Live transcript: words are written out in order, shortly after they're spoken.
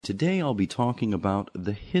Today I'll be talking about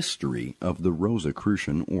the history of the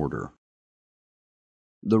Rosicrucian order.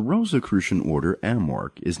 The Rosicrucian order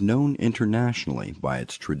Amorc is known internationally by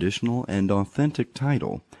its traditional and authentic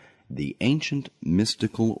title, the Ancient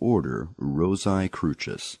Mystical Order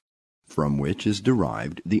Rosicrucis, from which is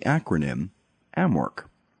derived the acronym Amorc.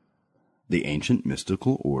 The Ancient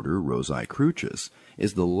Mystical Order Rosicrucis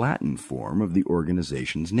is the Latin form of the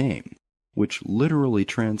organization's name, which literally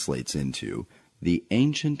translates into the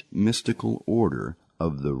Ancient Mystical Order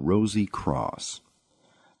of the Rosy Cross.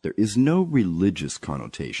 There is no religious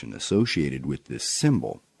connotation associated with this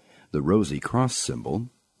symbol. The Rosy Cross symbol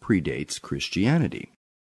predates Christianity.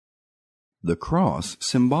 The cross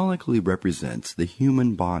symbolically represents the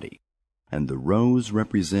human body, and the rose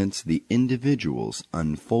represents the individual's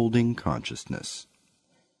unfolding consciousness.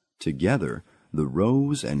 Together, the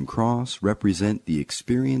rose and cross represent the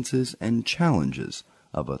experiences and challenges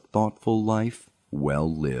of a thoughtful life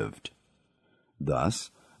well lived.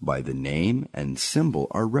 Thus, by the name and symbol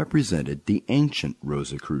are represented the ancient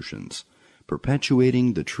Rosicrucians,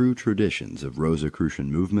 perpetuating the true traditions of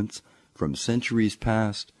Rosicrucian movements from centuries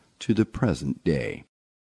past to the present day.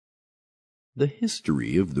 The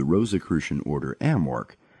history of the Rosicrucian order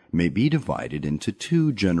Amorc may be divided into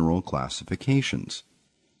two general classifications,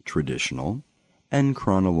 traditional and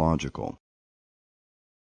chronological.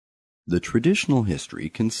 The traditional history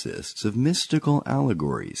consists of mystical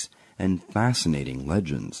allegories and fascinating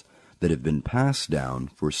legends that have been passed down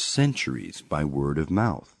for centuries by word of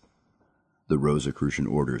mouth. The Rosicrucian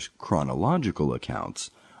order's chronological accounts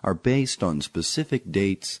are based on specific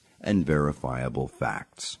dates and verifiable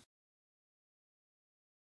facts.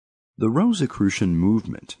 The Rosicrucian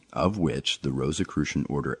movement, of which the Rosicrucian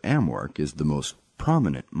order Amorc is the most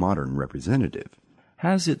prominent modern representative,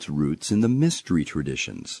 has its roots in the mystery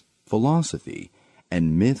traditions, philosophy,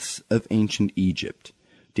 and myths of ancient Egypt,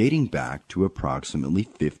 dating back to approximately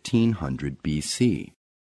 1500 BC.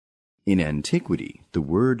 In antiquity, the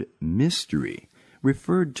word mystery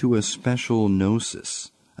referred to a special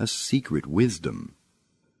gnosis, a secret wisdom.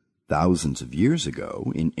 Thousands of years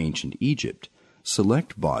ago, in ancient Egypt,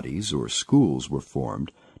 select bodies or schools were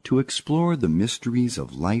formed to explore the mysteries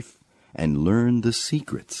of life and learn the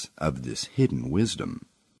secrets of this hidden wisdom.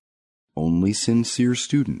 Only sincere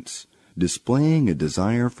students, displaying a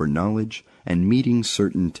desire for knowledge and meeting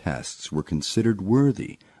certain tests, were considered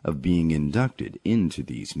worthy of being inducted into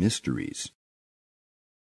these mysteries.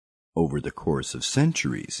 Over the course of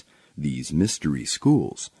centuries, these mystery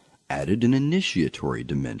schools added an initiatory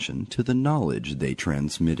dimension to the knowledge they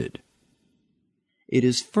transmitted. It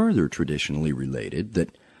is further traditionally related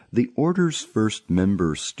that the order's first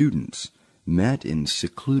member students met in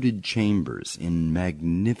secluded chambers in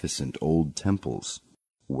magnificent old temples,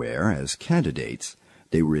 where, as candidates,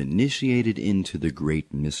 they were initiated into the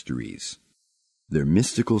great mysteries. Their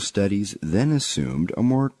mystical studies then assumed a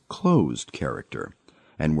more closed character,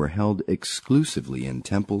 and were held exclusively in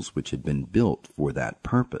temples which had been built for that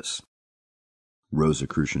purpose.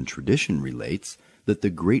 Rosicrucian tradition relates that the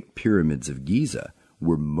great pyramids of Giza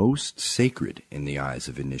were most sacred in the eyes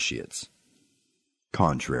of initiates.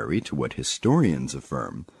 Contrary to what historians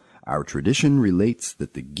affirm, our tradition relates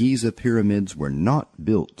that the Giza pyramids were not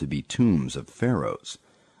built to be tombs of pharaohs,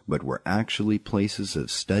 but were actually places of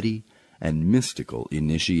study and mystical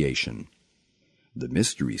initiation. The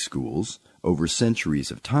mystery schools, over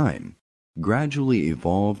centuries of time, gradually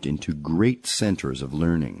evolved into great centers of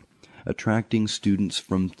learning, attracting students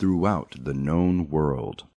from throughout the known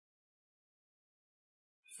world.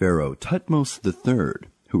 Pharaoh Thutmose III,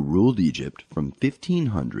 who ruled Egypt from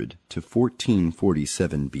 1500 to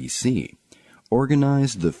 1447 BC,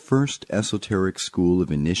 organized the first esoteric school of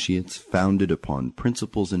initiates founded upon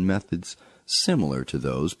principles and methods similar to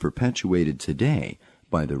those perpetuated today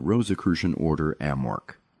by the Rosicrucian order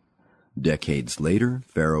Amorc. Decades later,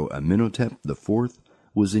 Pharaoh Amenhotep IV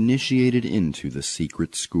was initiated into the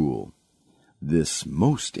secret school. This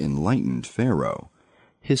most enlightened pharaoh,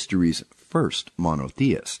 history's first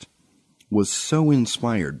monotheist, was so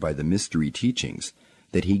inspired by the mystery teachings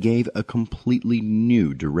that he gave a completely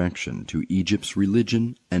new direction to Egypt's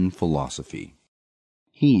religion and philosophy.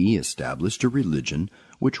 He established a religion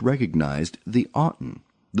which recognized the Aten,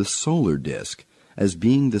 the solar disk, as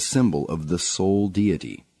being the symbol of the sole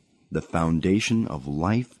deity, the foundation of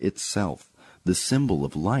life itself, the symbol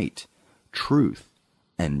of light, truth,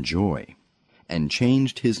 and joy, and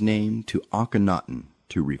changed his name to Akhenaten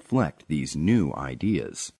to reflect these new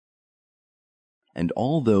ideas. And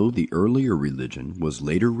although the earlier religion was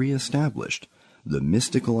later re-established, the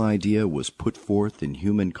mystical idea was put forth in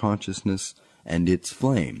human consciousness, and its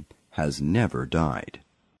flame has never died.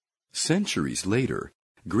 Centuries later,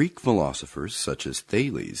 Greek philosophers such as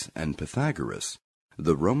Thales and Pythagoras,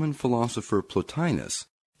 the Roman philosopher Plotinus,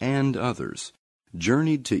 and others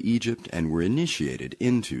journeyed to Egypt and were initiated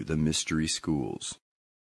into the mystery schools.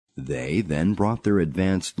 They then brought their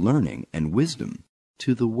advanced learning and wisdom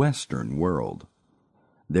to the Western world.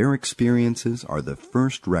 Their experiences are the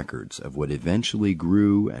first records of what eventually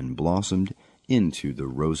grew and blossomed into the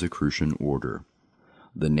Rosicrucian order.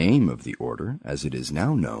 The name of the order, as it is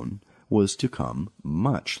now known, was to come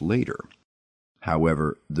much later.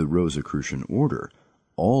 However, the Rosicrucian order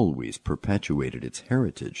always perpetuated its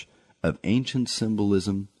heritage of ancient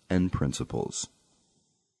symbolism and principles.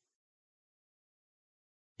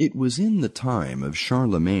 It was in the time of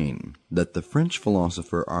Charlemagne that the French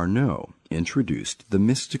philosopher Arnaud introduced the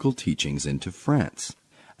mystical teachings into France,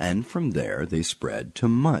 and from there they spread to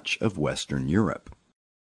much of Western Europe.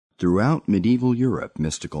 Throughout medieval Europe,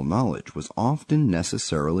 mystical knowledge was often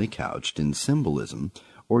necessarily couched in symbolism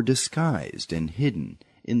or disguised and hidden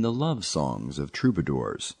in the love songs of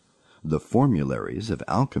troubadours, the formularies of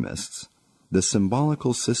alchemists, the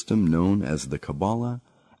symbolical system known as the Kabbalah,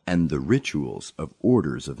 and the rituals of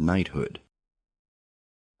orders of knighthood.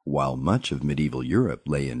 While much of medieval Europe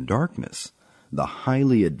lay in darkness, the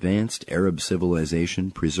highly advanced Arab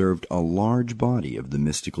civilization preserved a large body of the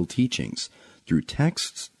mystical teachings through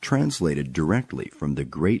texts translated directly from the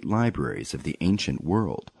great libraries of the ancient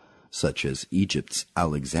world, such as Egypt's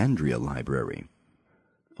Alexandria Library.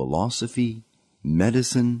 Philosophy,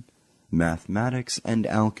 medicine, mathematics, and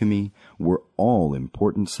alchemy were all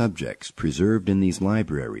important subjects preserved in these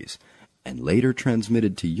libraries and later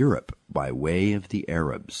transmitted to Europe by way of the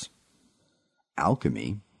Arabs.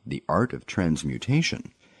 Alchemy, the art of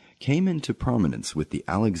transmutation, came into prominence with the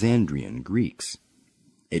Alexandrian Greeks.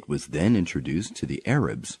 It was then introduced to the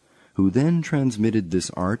Arabs, who then transmitted this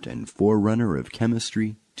art and forerunner of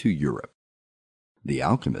chemistry to Europe. The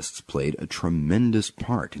alchemists played a tremendous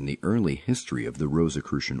part in the early history of the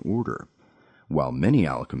Rosicrucian order. While many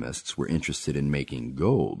alchemists were interested in making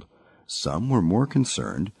gold, some were more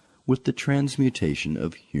concerned with the transmutation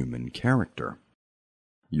of human character.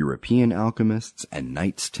 European alchemists and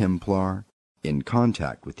Knights Templar, in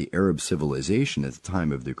contact with the Arab civilization at the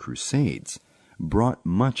time of the Crusades, brought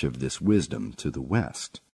much of this wisdom to the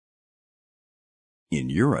West. In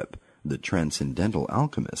Europe, the transcendental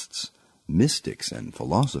alchemists, mystics and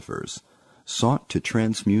philosophers, sought to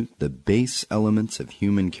transmute the base elements of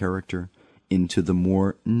human character into the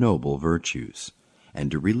more noble virtues, and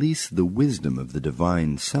to release the wisdom of the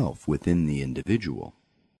divine self within the individual.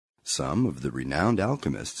 Some of the renowned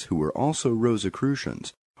alchemists who were also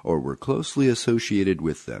Rosicrucians, or were closely associated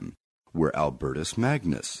with them, were Albertus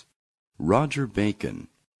Magnus, Roger Bacon,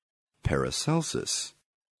 Paracelsus,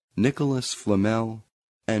 Nicholas Flamel,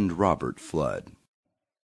 and Robert Fludd.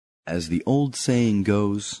 As the old saying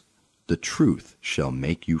goes, the truth shall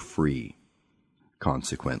make you free.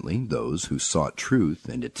 Consequently, those who sought truth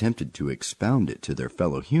and attempted to expound it to their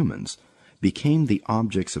fellow humans became the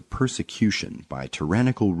objects of persecution by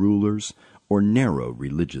tyrannical rulers or narrow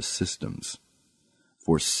religious systems.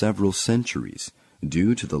 For several centuries,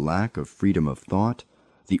 due to the lack of freedom of thought,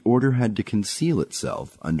 the order had to conceal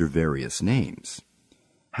itself under various names.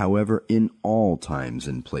 However, in all times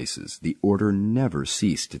and places, the order never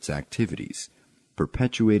ceased its activities,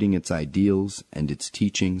 perpetuating its ideals and its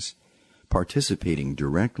teachings, participating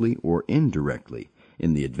directly or indirectly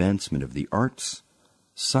in the advancement of the arts,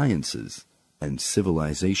 sciences, and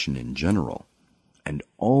civilization in general, and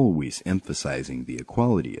always emphasizing the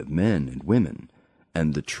equality of men and women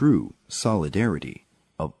and the true solidarity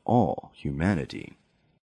of all humanity.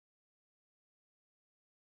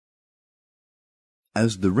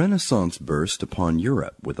 As the Renaissance burst upon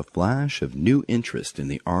Europe with a flash of new interest in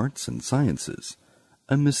the arts and sciences,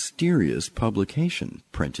 a mysterious publication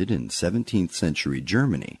printed in 17th century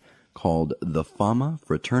Germany called the Fama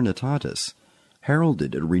Fraternitatis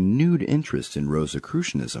heralded a renewed interest in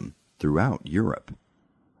Rosicrucianism throughout Europe.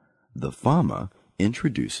 The Fama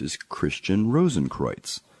introduces Christian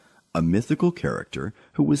Rosenkreutz, a mythical character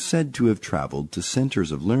who was said to have traveled to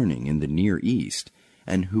centers of learning in the Near East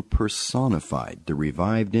and who personified the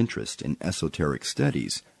revived interest in esoteric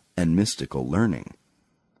studies and mystical learning.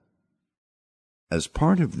 As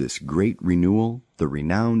part of this great renewal, the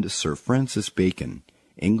renowned Sir Francis Bacon,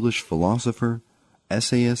 English philosopher,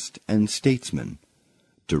 essayist, and statesman,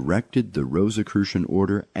 directed the Rosicrucian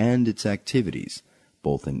order and its activities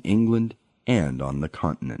both in England and on the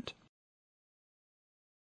continent.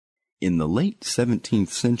 In the late 17th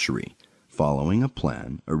century, following a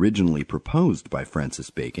plan originally proposed by Francis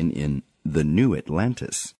Bacon in The New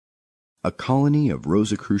Atlantis, A colony of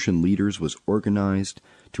Rosicrucian leaders was organized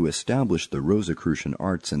to establish the Rosicrucian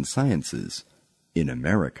arts and sciences in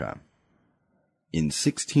America. In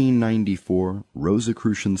 1694,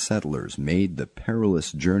 Rosicrucian settlers made the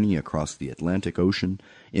perilous journey across the Atlantic Ocean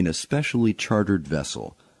in a specially chartered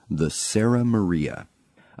vessel, the Sarah Maria,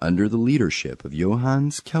 under the leadership of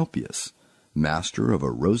Johannes Kelpius, master of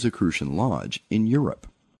a Rosicrucian lodge in Europe.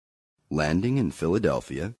 Landing in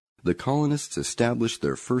Philadelphia, the colonists established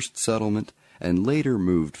their first settlement and later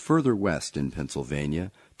moved further west in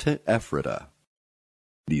Pennsylvania to Ephrata.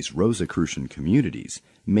 These Rosicrucian communities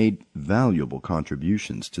made valuable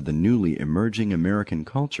contributions to the newly emerging American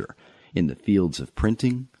culture in the fields of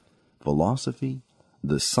printing, philosophy,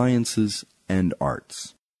 the sciences, and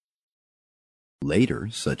arts. Later,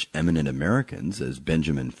 such eminent Americans as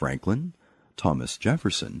Benjamin Franklin, Thomas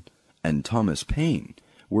Jefferson, and Thomas Paine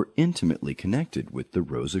were intimately connected with the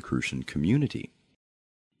Rosicrucian community.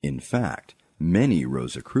 In fact, many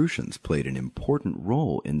Rosicrucians played an important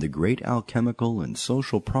role in the great alchemical and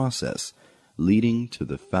social process leading to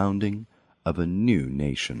the founding of a new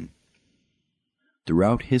nation.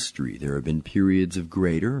 Throughout history, there have been periods of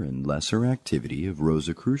greater and lesser activity of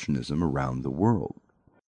Rosicrucianism around the world.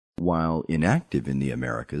 While inactive in the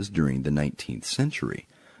Americas during the 19th century,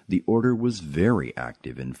 the order was very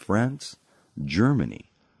active in France,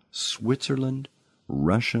 Germany, Switzerland,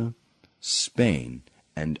 Russia, Spain,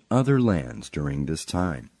 and other lands during this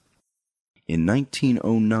time. In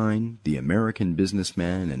 1909, the American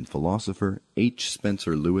businessman and philosopher H.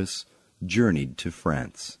 Spencer Lewis journeyed to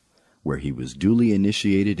France, where he was duly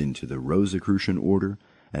initiated into the Rosicrucian order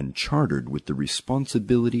and chartered with the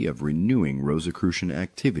responsibility of renewing Rosicrucian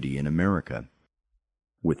activity in America.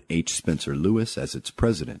 With H. Spencer Lewis as its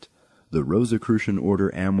president, the Rosicrucian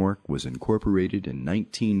Order Amorc was incorporated in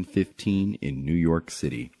 1915 in New York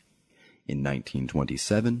City. In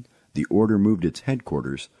 1927, the order moved its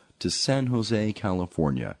headquarters to San Jose,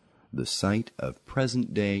 California, the site of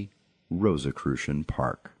present-day Rosicrucian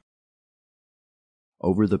Park.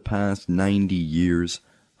 Over the past 90 years,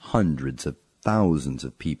 hundreds of thousands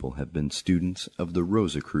of people have been students of the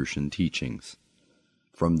Rosicrucian teachings.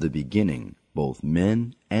 From the beginning, both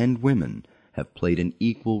men and women have played an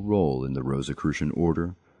equal role in the Rosicrucian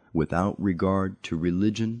order without regard to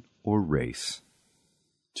religion or race.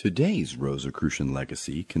 Today's Rosicrucian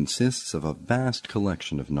legacy consists of a vast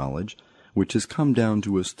collection of knowledge which has come down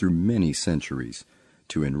to us through many centuries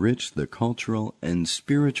to enrich the cultural and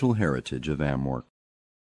spiritual heritage of Amorc.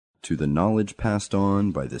 To the knowledge passed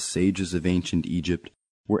on by the sages of ancient Egypt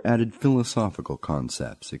were added philosophical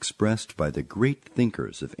concepts expressed by the great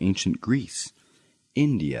thinkers of ancient Greece,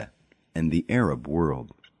 India, and the Arab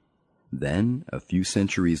world. Then, a few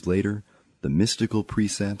centuries later, the mystical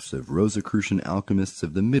precepts of Rosicrucian alchemists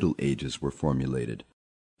of the Middle Ages were formulated,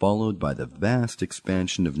 followed by the vast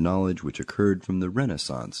expansion of knowledge which occurred from the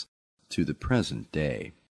Renaissance to the present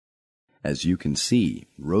day. As you can see,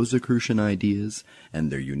 Rosicrucian ideas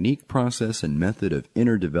and their unique process and method of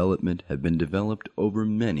inner development have been developed over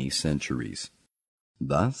many centuries.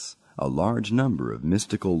 Thus, a large number of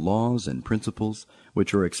mystical laws and principles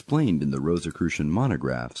which are explained in the Rosicrucian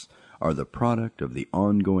monographs are the product of the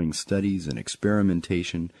ongoing studies and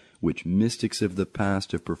experimentation which mystics of the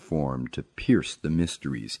past have performed to pierce the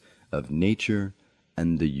mysteries of nature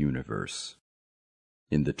and the universe.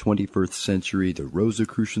 In the 21st century, the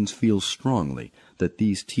Rosicrucians feel strongly that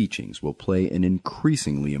these teachings will play an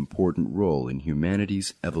increasingly important role in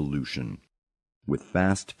humanity's evolution. With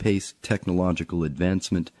fast-paced technological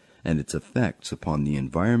advancement and its effects upon the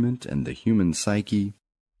environment and the human psyche,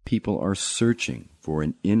 people are searching for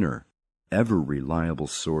an inner, ever-reliable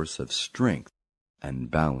source of strength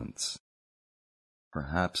and balance.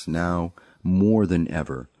 Perhaps now, more than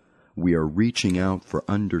ever, we are reaching out for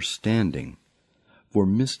understanding, for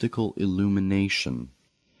mystical illumination,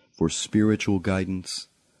 for spiritual guidance,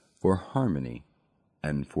 for harmony,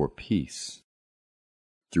 and for peace.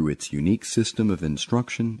 Through its unique system of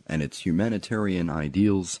instruction and its humanitarian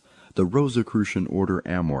ideals, the Rosicrucian Order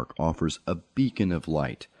Amorc offers a beacon of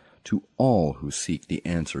light to all who seek the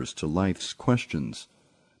answers to life's questions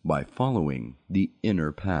by following the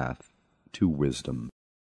inner path to wisdom.